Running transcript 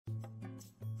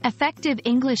Effective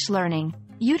English learning,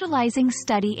 utilizing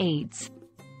study aids.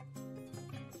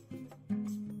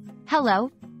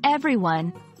 Hello,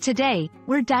 everyone. Today,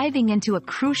 we're diving into a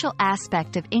crucial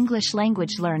aspect of English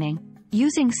language learning,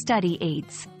 using study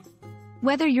aids.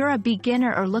 Whether you're a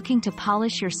beginner or looking to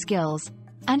polish your skills,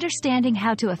 understanding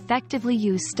how to effectively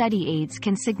use study aids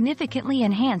can significantly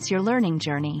enhance your learning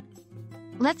journey.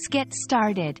 Let's get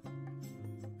started.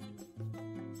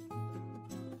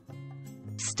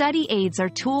 Study aids are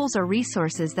tools or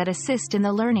resources that assist in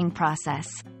the learning process.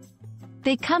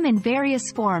 They come in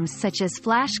various forms such as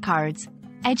flashcards,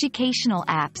 educational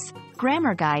apps,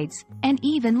 grammar guides, and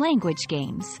even language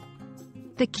games.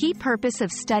 The key purpose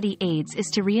of study aids is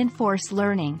to reinforce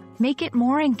learning, make it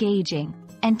more engaging,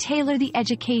 and tailor the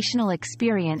educational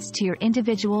experience to your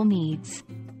individual needs.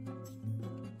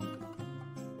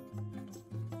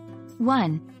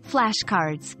 1.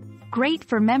 Flashcards. Great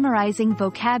for memorizing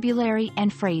vocabulary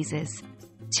and phrases.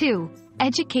 2.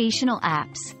 Educational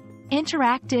apps.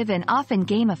 Interactive and often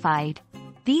gamified.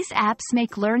 These apps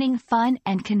make learning fun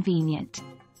and convenient.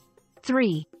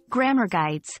 3. Grammar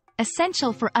guides.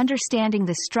 Essential for understanding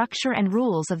the structure and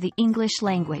rules of the English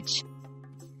language.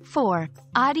 4.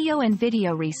 Audio and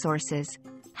video resources.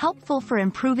 Helpful for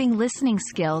improving listening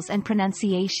skills and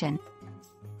pronunciation.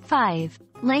 5.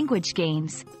 Language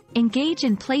games. Engage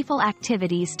in playful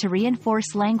activities to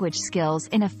reinforce language skills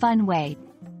in a fun way.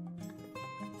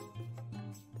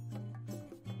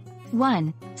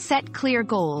 1. Set clear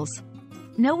goals.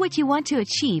 Know what you want to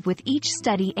achieve with each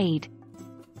study aid.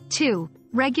 2.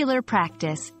 Regular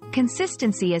practice.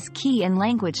 Consistency is key in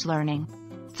language learning.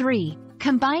 3.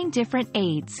 Combine different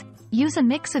aids. Use a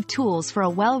mix of tools for a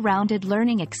well-rounded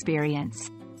learning experience.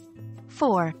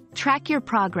 4. Track your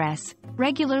progress.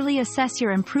 Regularly assess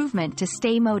your improvement to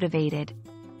stay motivated.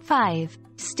 5.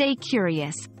 Stay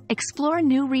curious. Explore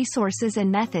new resources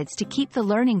and methods to keep the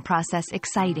learning process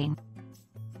exciting.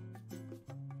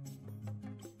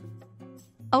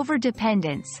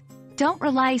 Overdependence. Don't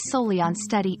rely solely on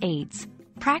study aids.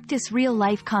 Practice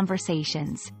real-life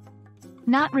conversations.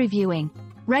 Not reviewing.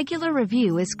 Regular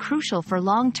review is crucial for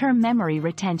long-term memory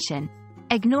retention.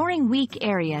 Ignoring weak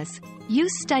areas.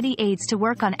 Use study aids to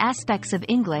work on aspects of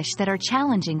English that are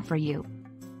challenging for you.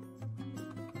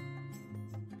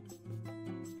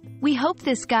 We hope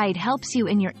this guide helps you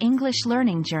in your English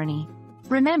learning journey.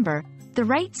 Remember, the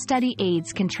right study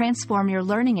aids can transform your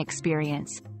learning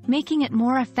experience, making it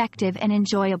more effective and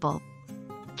enjoyable.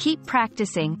 Keep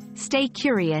practicing, stay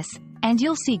curious, and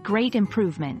you'll see great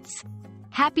improvements.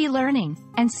 Happy learning,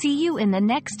 and see you in the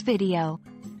next video.